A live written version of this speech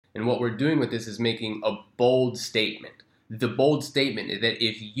And what we're doing with this is making a bold statement. The bold statement is that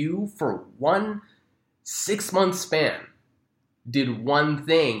if you, for one 6-month span, did one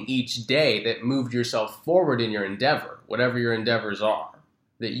thing each day that moved yourself forward in your endeavor, whatever your endeavors are,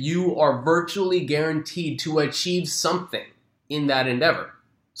 that you are virtually guaranteed to achieve something in that endeavor.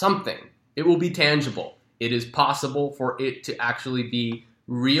 Something. It will be tangible. It is possible for it to actually be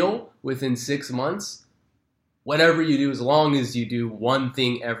real within 6 months. Whatever you do, as long as you do one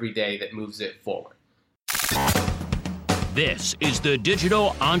thing every day that moves it forward. This is the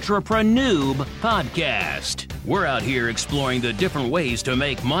Digital Entrepreneur Podcast. We're out here exploring the different ways to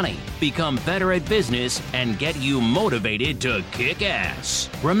make money, become better at business, and get you motivated to kick ass.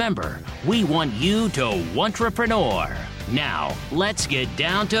 Remember, we want you to entrepreneur. Now, let's get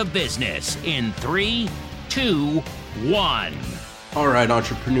down to business in 3, 2, 1. All right,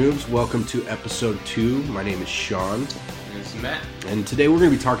 entrepreneurs, welcome to episode 2. My name is Sean. And this is Matt. And today we're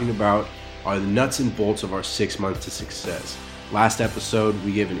going to be talking about the nuts and bolts of our 6 months to success. Last episode,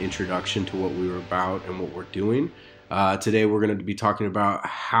 we gave an introduction to what we were about and what we're doing. Today, we're going to be talking about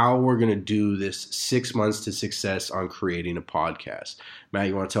how we're going to do this 6 months to success on creating a podcast. Matt,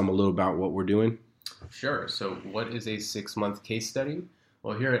 you want to tell them a little about what we're doing? Sure. So what is a 6-month case study?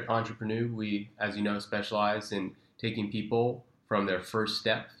 Well, here at Entrepreneur, we, as you know, specialize in taking people from their first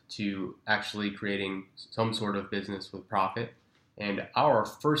step to actually creating some sort of business with profit. And our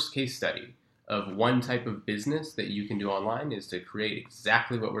first case study of one type of business that you can do online is to create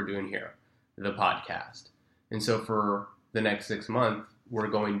exactly what we're doing here, the podcast. And so for the next 6 months, we're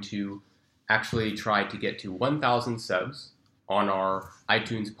going to actually try to get to 1,000 subs on our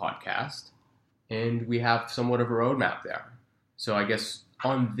iTunes podcast. And we have somewhat of a roadmap there. So I guess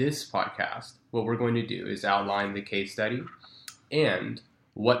on this podcast, what we're going to do is outline the case study and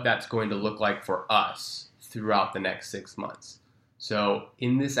what that's going to look like for us throughout the next 6 months. So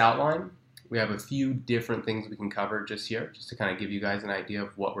in this outline, we have a few different things we can cover just here, just to kind of give you guys an idea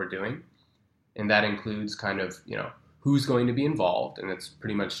of what we're doing. And that includes kind of, who's going to be involved, and it's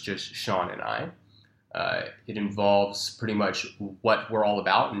pretty much just Sean and I. It involves pretty much what we're all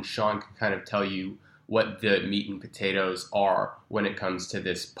about, and Sean can kind of tell you what the meat and potatoes are when it comes to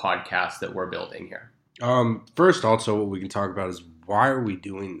this podcast that we're building here. First, also, what we can talk about is why are we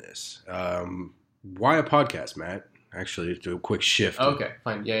doing this? Why a podcast, Matt? Actually, do a quick shift. Okay,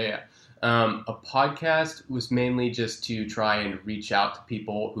 fine. Yeah. A podcast was mainly just to try and reach out to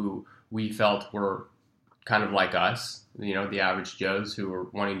people who we felt were kind of like us, the average Joes who were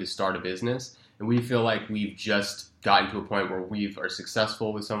wanting to start a business. And we feel like we've just gotten to a point where we are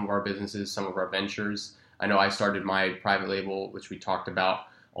successful with some of our businesses, some of our ventures. I know I started my private label, which we talked about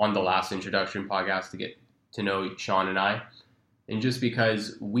on the last introduction podcast to get to know Sean and I. And just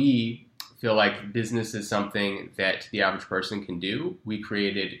because we feel like business is something that the average person can do, we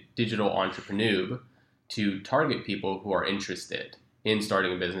created Digital Entrepreneur to target people who are interested in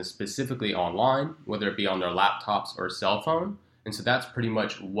starting a business, specifically online, whether it be on their laptops or cell phone. And so that's pretty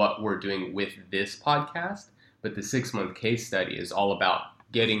much what we're doing with this podcast. But the 6-month case study is all about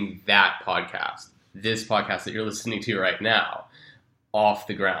getting that podcast, this podcast that you're listening to right now, off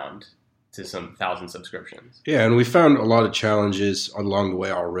the ground to some 1,000 subscriptions. Yeah, and we found a lot of challenges along the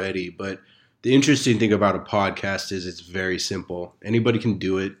way already, but the interesting thing about a podcast is it's very simple. Anybody can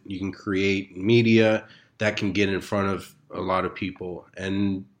do it. You can create media that can get in front of a lot of people,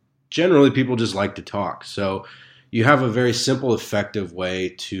 and generally people just like to talk. So you have a very simple, effective way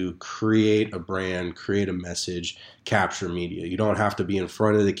to create a brand, create a message, capture media. You don't have to be in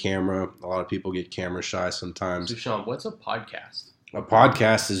front of the camera. A lot of people get camera shy sometimes. So Sean, what's a podcast? A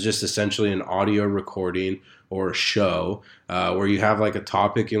podcast is just essentially an audio recording or a show where you have like a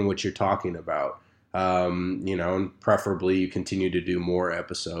topic in which you're talking about. And preferably you continue to do more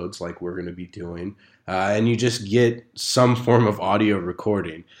episodes like we're going to be doing. And you just get some form of audio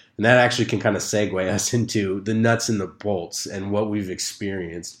recording. And that actually can kind of segue us into the nuts and the bolts and what we've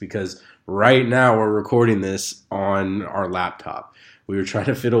experienced. Because right now we're recording this on our laptop. We were trying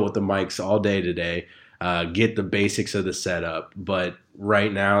to fiddle with the mics all day today. Get the basics of the setup, but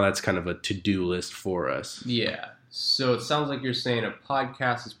right now that's kind of a to-do list for us. Yeah, so it sounds like you're saying a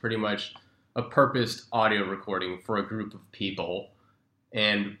podcast is pretty much a purposed audio recording for a group of people,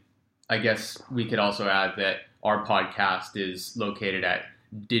 and I guess we could also add that our podcast is located at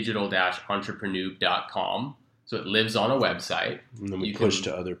digital-entrepreneur.com, so it lives on a website. And then we push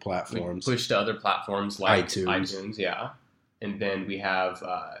to other platforms. Push to other platforms like iTunes, yeah. And then we have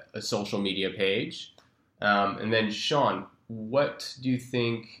a social media page. And then, Sean, what do you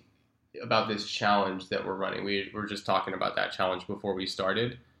think about this challenge that we're running? We were just talking about that challenge before we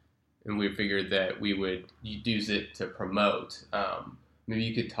started, and we figured that we would use it to promote maybe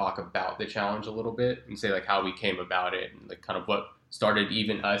you could talk about the challenge a little bit and say like how we came about it and like kind of what started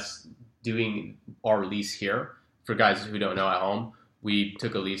even us doing our lease here. For guys who don't know at home, we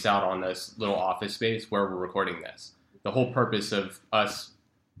took a lease out on this little office space where we're recording this. The whole purpose of us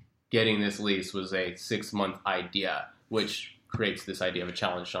getting this lease was a 6-month idea, which creates this idea of a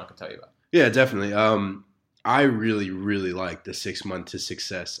challenge Sean can tell you about. Yeah, definitely. I really, really like the 6 month to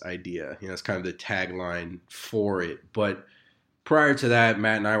success idea. It's kind of the tagline for it. But prior to that,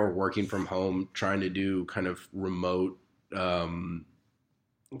 Matt and I were working from home, trying to do kind of remote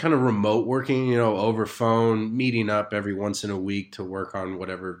working, over phone, meeting up every once in a week to work on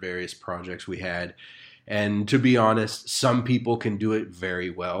whatever various projects we had. And to be honest, some people can do it very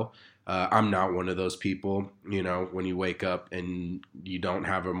well. I'm not one of those people, when you wake up and you don't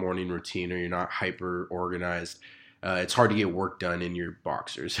have a morning routine or you're not hyper organized, it's hard to get work done in your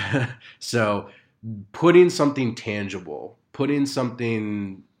boxers. So putting something tangible, putting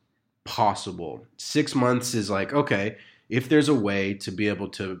something possible, 6 months is like, okay, if there's a way to be able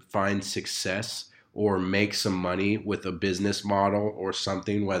to find success or make some money with a business model or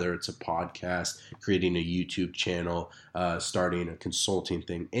something, whether it's a podcast, creating a YouTube channel, starting a consulting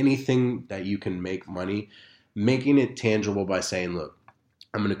thing, anything that you can make money, making it tangible by saying, look,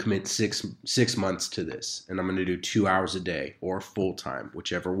 I'm going to commit six months to this, and I'm going to do 2 hours a day or full time,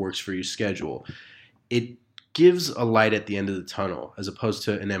 whichever works for your schedule. It gives a light at the end of the tunnel as opposed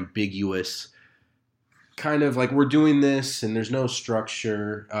to an ambiguous kind of like we're doing this and there's no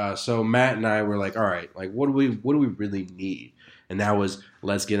structure. So Matt and I were like, all right, like what do we really need? And that was,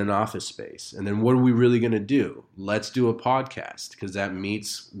 let's get an office space. And then what are we really going to do? Let's do a podcast because that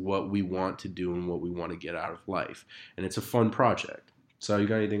meets what we want to do and what we want to get out of life. And it's a fun project. So you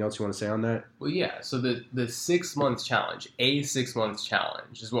got anything else you want to say on that? Well, yeah. So the 6 month challenge, a 6 month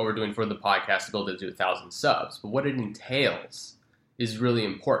challenge is what we're doing for the podcast to build it to 1,000 subs. But what it entails is really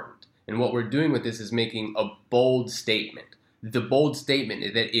important. And what we're doing with this is making a bold statement. The bold statement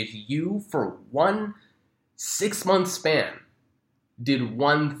is that if you, for 1 6 month span, did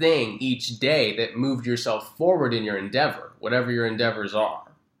one thing each day that moved yourself forward in your endeavor, whatever your endeavors are,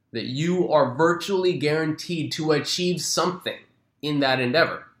 that you are virtually guaranteed to achieve something in that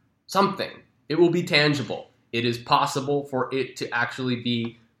endeavor. Something. It will be tangible. It is possible for it to actually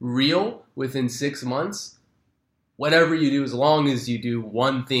be real within 6 months. Whatever you do, as long as you do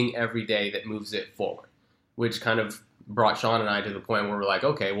one thing every day that moves it forward, which kind of brought Sean and I to the point where we're like,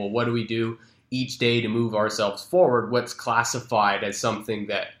 okay, well, what do we do each day to move ourselves forward? What's classified as something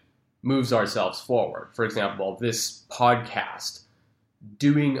that moves ourselves forward? For example, this podcast,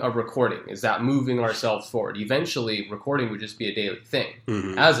 doing a recording, is that moving ourselves forward? Eventually, recording would just be a daily thing.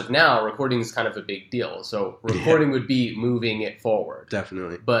 Mm-hmm. As of now, recording is kind of a big deal. So recording would be moving it forward.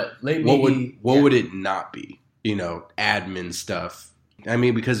 Definitely. But maybe what would it not be? Admin stuff. I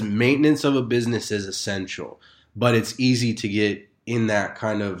mean, because maintenance of a business is essential, but it's easy to get in that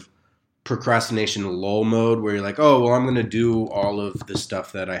kind of procrastination lull mode where you're like, oh, well, I'm going to do all of the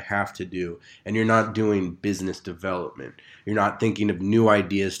stuff that I have to do. And you're not doing business development. You're not thinking of new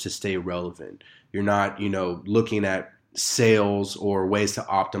ideas to stay relevant. You're not, looking at sales or ways to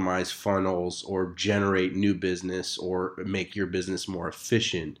optimize funnels or generate new business or make your business more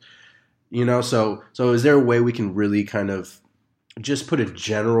efficient. So is there a way we can really kind of just put a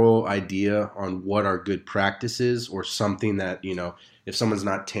general idea on what our good practice is or something that, if someone's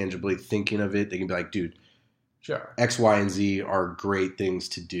not tangibly thinking of it, they can be like, dude, sure, X, Y, and Z are great things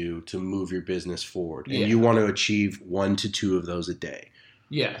to do to move your business forward. And yeah. You want to achieve 1 to 2 of those a day.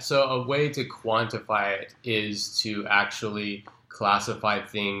 Yeah. So a way to quantify it is to actually classify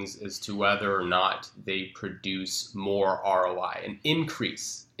things as to whether or not they produce more ROI, an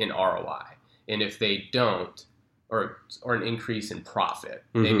increase in ROI. And if they don't, or an increase in profit,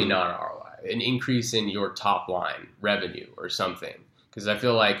 maybe not ROI, an increase in your top line revenue or something. Because I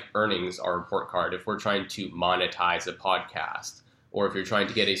feel like earnings are a report card. If we're trying to monetize a podcast, or if you're trying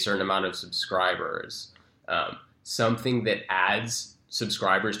to get a certain amount of subscribers, something that adds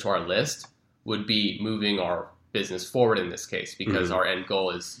subscribers to our list would be moving our business forward in this case, because our end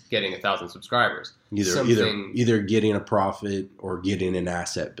goal is getting 1,000 subscribers. Either getting a profit or getting an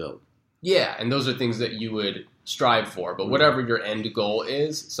asset built. Yeah, and those are things that you would strive for. But whatever your end goal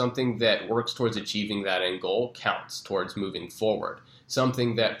is, something that works towards achieving that end goal counts towards moving forward.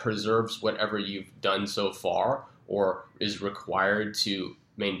 Something that preserves whatever you've done so far or is required to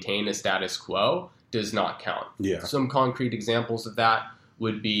maintain a status quo does not count. Yeah. Some concrete examples of that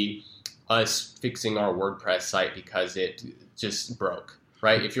would be us fixing our WordPress site because it just broke.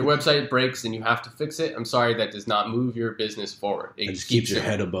 right? If your website breaks and you have to fix it, I'm sorry, that does not move your business forward. It just keeps your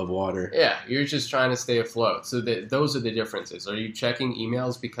head above water. Yeah, you're just trying to stay afloat. So those are the differences. Are you checking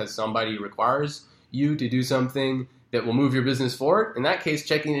emails because somebody requires you to do something that will move your business forward? In that case,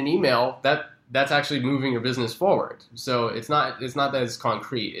 checking an email, that's actually moving your business forward. So it's not that it's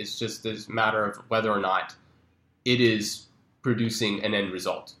concrete. It's just this matter of whether or not it is producing an end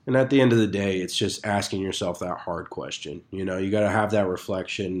result. And at the end of the day, it's just asking yourself that hard question. You know, you got to have that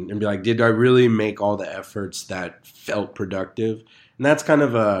reflection and be like, did I really make all the efforts that felt productive? And that's kind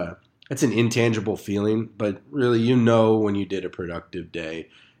of it's an intangible feeling, but really, you know, when you did a productive day.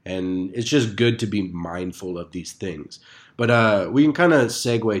 And it's just good to be mindful of these things. But we can kind of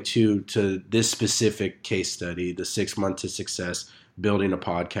segue to this specific case study, the 6 months to success, building a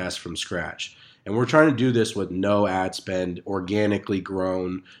podcast from scratch. And we're trying to do this with no ad spend, organically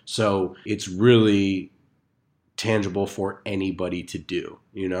grown. So it's really tangible for anybody to do.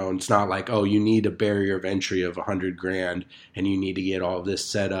 You know, and it's not like, oh, you need a barrier of entry of $100,000 and you need to get all of this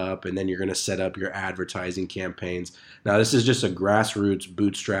set up and then you're going to set up your advertising campaigns. Now, this is just a grassroots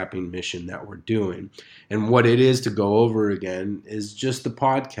bootstrapping mission that we're doing. And what it is to go over again is just the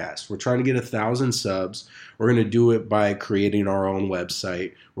podcast. We're trying to get 1,000 subs. We're going to do it by creating our own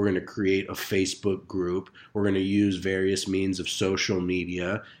website. We're going to create a Facebook group. We're going to use various means of social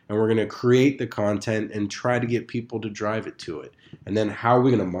media. And we're going to create the content and try to get people to drive it to it. And then how are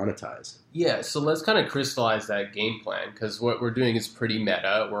we going to monetize? Yeah, so let's kind of crystallize that game plan, because what we're doing is pretty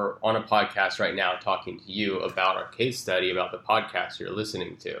meta. We're on a podcast right now talking to you about our case study, about the podcast you're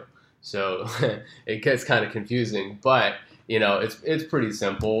listening to. So it gets kind of confusing, but you know, it's pretty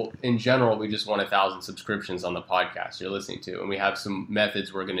simple. In general, we just want 1,000 subscriptions on the podcast you're listening to, and we have some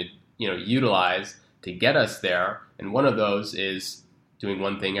methods we're going to, you know, utilize to get us there. And one of those is doing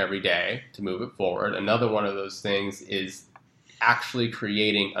one thing every day to move it forward. Another one of those things is actually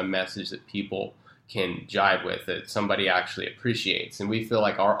creating a message that people can jive with, that somebody actually appreciates. And we feel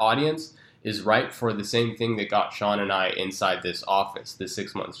like our audience is ripe for the same thing that got Sean and I inside this office, the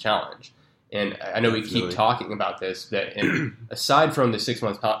 6 months challenge. And I know we keep talking about this, that aside from the 6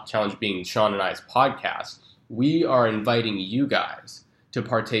 months challenge being Sean and I's podcast, we are inviting you guys to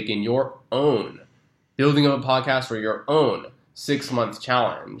partake in your own building of a podcast or your own 6 month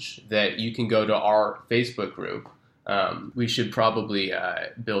challenge that you can go to our Facebook group. We should probably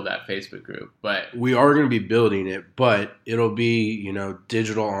build that Facebook group, but we are going to be building it, but it'll be, you know,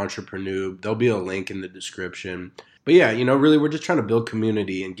 Digital Entrepreneur. There'll be a link in the description. But yeah, you know, really, we're just trying to build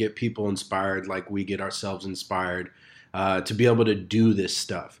community and get people inspired like we get ourselves inspired to be able to do this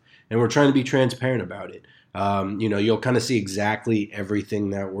stuff. And we're trying to be transparent about it. You know, you'll kind of see exactly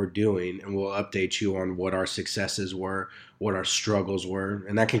everything that we're doing, and we'll update you on what our successes were, what our struggles were.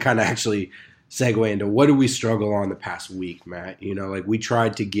 And that can kind of actually segue into what do we struggle on the past week, Matt? You know, like we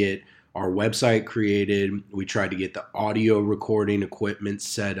tried to get our website created. We tried to get the audio recording equipment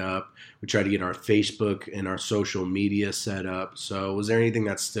set up. We tried to get our Facebook and our social media set up. So was there anything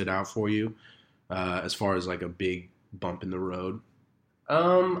that stood out for you as far as like a big bump in the road?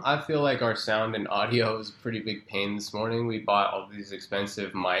 I feel like our sound and audio was a pretty big pain this morning. We bought all these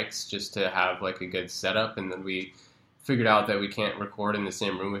expensive mics just to have like a good setup, and then we figured out that we can't record in the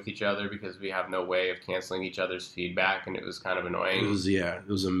same room with each other because we have no way of canceling each other's feedback, and it was kind of annoying. It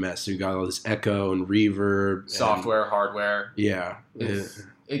was a mess. We got all this echo and reverb. Software, hardware. Yeah.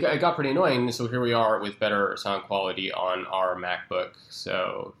 It got pretty annoying, so here we are with better sound quality on our MacBook,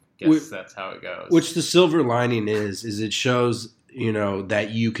 so I guess that's how it goes. Which the silver lining is it shows, you know, that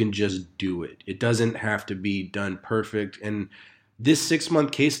you can just do it. It doesn't have to be done perfect, and this 6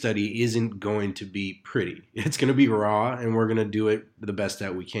 month case study isn't going to be pretty. It's going to be raw, and we're going to do it the best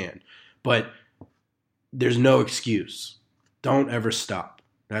that we can. But there's no excuse. Don't ever stop.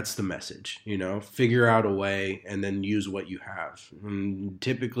 That's the message. You know, figure out a way and then use what you have. And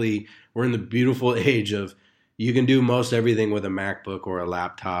typically, we're in the beautiful age of you can do most everything with a MacBook or a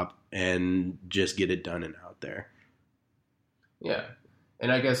laptop and just get it done and out there. Yeah.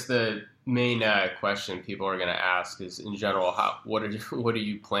 And I guess the main question people are going to ask is, in general, what do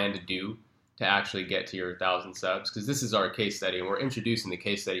you plan to do to actually get to your 1,000 subs? Because this is our case study, and we're introducing the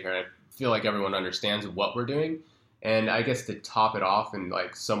case study here, and I feel like everyone understands what we're doing. And I guess to top it off and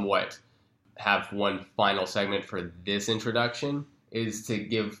like somewhat have one final segment for this introduction is to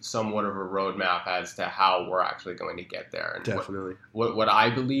give somewhat of a roadmap as to how we're actually going to get there. And definitely. What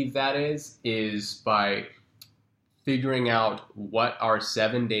I believe that is by figuring out what our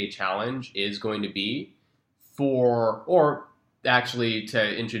 7-day challenge is going to be or actually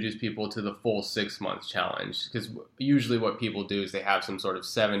to introduce people to the full 6 months challenge. Because usually what people do is they have some sort of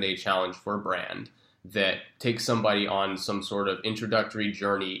 7-day challenge for a brand that takes somebody on some sort of introductory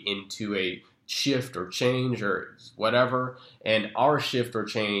journey into a shift or change or whatever. And our shift or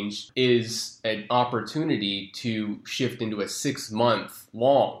change is an opportunity to shift into a 6-month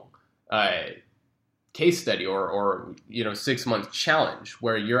long case study or 6-month challenge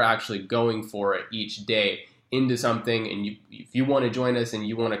where you're actually going for it each day into something. And if you want to join us and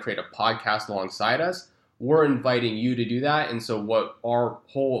you want to create a podcast alongside us, we're inviting you to do that. And so what our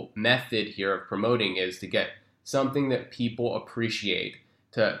whole method here of promoting is to get something that people appreciate,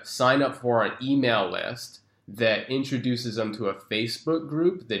 to sign up for an email list that introduces them to a Facebook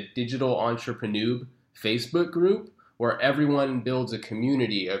group, the Digital Entrepreneur Facebook group, where everyone builds a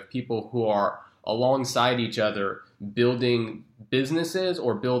community of people who are alongside each other building businesses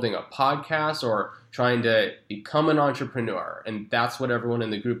or building a podcast or trying to become an entrepreneur. And that's what everyone in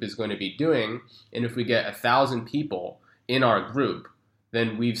the group is going to be doing. And if we get 1,000 people in our group,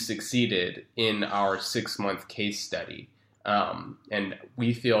 then we've succeeded in our 6-month case study. And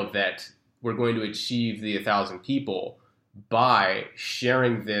we feel that we're going to achieve the 1,000 people by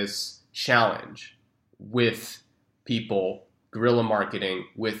sharing this challenge with people, guerrilla marketing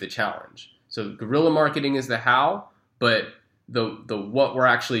with the challenge. So guerrilla marketing is the how, but the what we're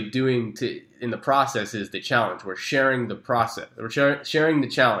actually doing in the process is the challenge. We're sharing the process. We're sharing the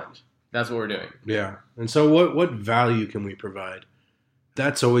challenge. That's what we're doing. Yeah. And so what value can we provide?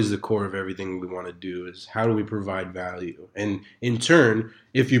 That's always the core of everything we want to do is how do we provide value? And in turn,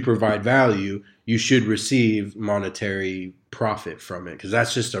 if you provide value, you should receive monetary profit from it because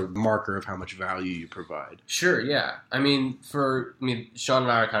that's just a marker of how much value you provide. Sure, yeah. Sean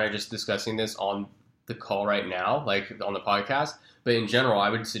and I are kind of just discussing this on the call right now, like on the podcast. But in general, I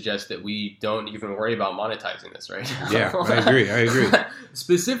would suggest that we don't even worry about monetizing this right now. Yeah, I agree.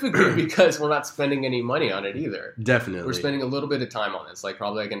 Specifically because we're not spending any money on it either. Definitely. We're spending a little bit of time on this, like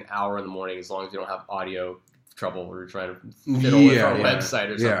probably like an hour in the morning, as long as you don't have audio trouble. We're trying to fiddle with our website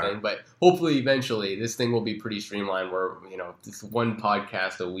or something. But hopefully eventually this thing will be pretty streamlined where, this one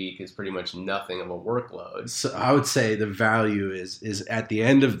podcast a week is pretty much nothing of a workload. So I would say the value is at the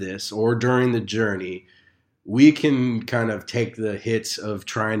end of this or during the journey, we can kind of take the hits of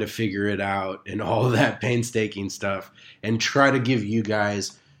trying to figure it out and all of that painstaking stuff and try to give you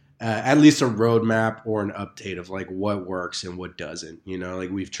guys at least a roadmap or an update of like what works and what doesn't. Like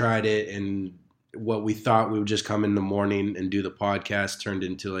we've tried it and what we thought we would just come in the morning and do the podcast turned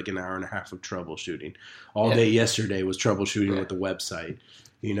into like an hour and a half of troubleshooting. All day yesterday was troubleshooting with the website.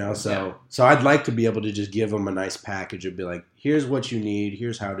 So I'd like to be able to just give them a nice package and be like, here's what you need,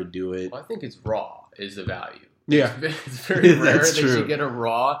 here's how to do it. Well, I think it's raw is the value. Yeah. It's very rare that you get a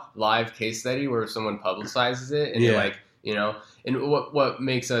raw live case study where someone publicizes it and you're like, and what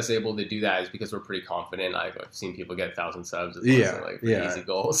makes us able to do that is because we're pretty confident. I've seen people get 1,000 subs. It's easy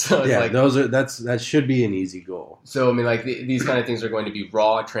goals. So it's that should be an easy goal. So these kind of things are going to be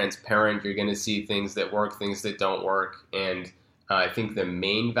raw, transparent. You're going to see things that work, things that don't work, and I think the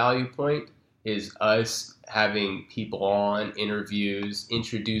main value point is us having people on, interviews,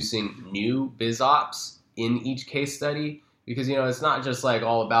 introducing new biz ops in each case study. Because, it's not just like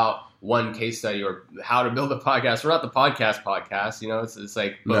all about one case study or how to build a podcast. We're not the podcast. It's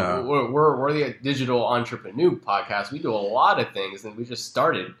like, but we're the Digital Entrepreneur podcast. We do a lot of things, and we just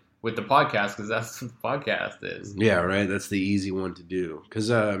started with the podcast because that's what the podcast is. Yeah, right. That's the easy one to do. Because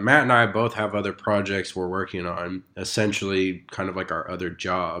Matt and I both have other projects we're working on, essentially kind of like our other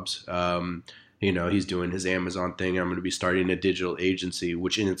jobs. He's doing his Amazon thing. I'm going to be starting a digital agency,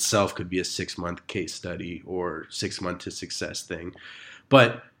 which in itself could be a 6-month case study or 6-month to success thing.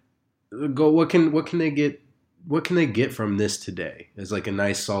 But what can they get from this today as like a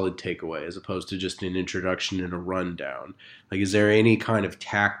nice solid takeaway as opposed to just an introduction and a rundown? Like, is there any kind of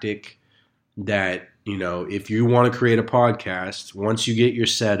tactic that, if you want to create a podcast, once you get your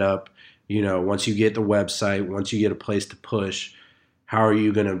setup, once you get the website, once you get a place to push, how are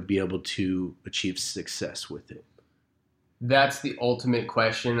you going to be able to achieve success with it? That's the ultimate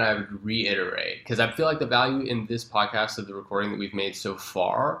question I would reiterate, because I feel like the value in this podcast of the recording that we've made so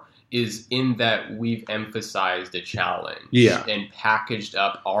far is in that we've emphasized a challenge and packaged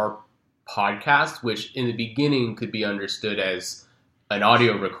up our podcast, which in the beginning could be understood as an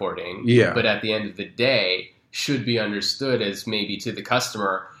audio recording, but at the end of the day should be understood as maybe to the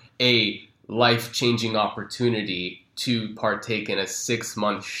customer a life-changing opportunity to partake in a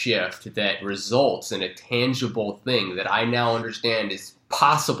 6-month shift that results in a tangible thing that I now understand is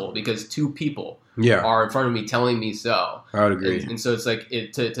possible because 2 people are in front of me telling me so. I would agree. And so it's like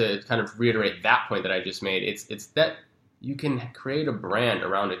to kind of reiterate that point that I just made, it's that you can create a brand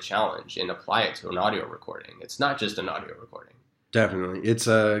around a challenge and apply it to an audio recording. It's not just an audio recording. Definitely. It's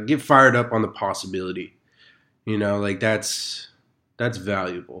get fired up on the possibility. You know, like that's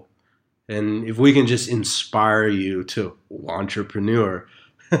valuable. And if we can just inspire you to entrepreneur.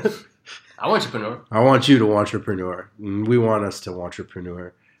 I want entrepreneur. I want you to entrepreneur. We want us to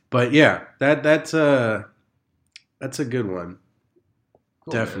entrepreneur. But yeah, that's a good one.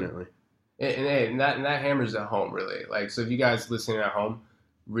 Cool, definitely. And that hammers at home, really. Like, so if you guys listening at home,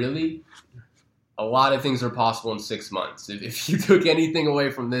 really, a lot of things are possible in 6 months. If you took anything away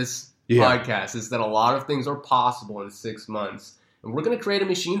from this podcast, it's that a lot of things are possible in 6 months. And we're going to create a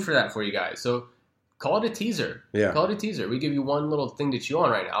machine for that for you guys. So call it a teaser. Yeah. Call it a teaser. We give you one little thing to chew on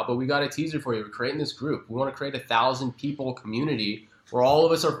right now, but we got a teaser for you. We're creating this group. We want to create 1,000 people community where all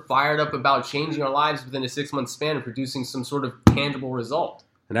of us are fired up about changing our lives within a 6-month span and producing some sort of tangible result.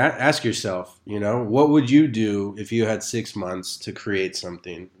 And ask yourself, you know, what would you do if you had 6 months to create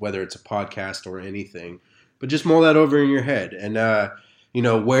something, whether it's a podcast or anything, but just mull that over in your head. And, you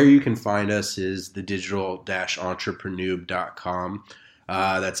know, where you can find us is thedigital-entrepreneur.com.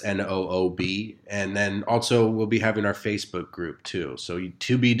 That's NOOB. And then also we'll be having our Facebook group too. So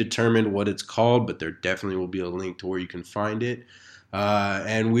to be determined what it's called, but there definitely will be a link to where you can find it.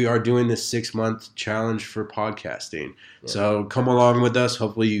 And we are doing this 6-month challenge for podcasting. Yeah. So come along with us.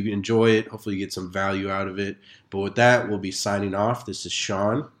 Hopefully you enjoy it. Hopefully you get some value out of it. But with that, we'll be signing off. This is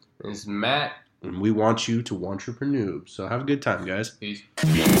Sean. This is Matt. And we want you to entrepreneur. So have a good time, guys. Peace.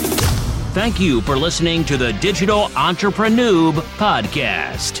 Thank you for listening to the Digital Entrepreneur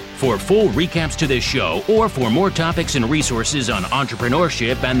Podcast. For full recaps to this show or for more topics and resources on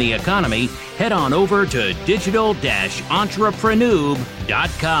entrepreneurship and the economy, head on over to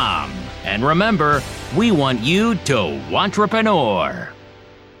digital-entrepreneur.com. And remember, we want you to entrepreneur.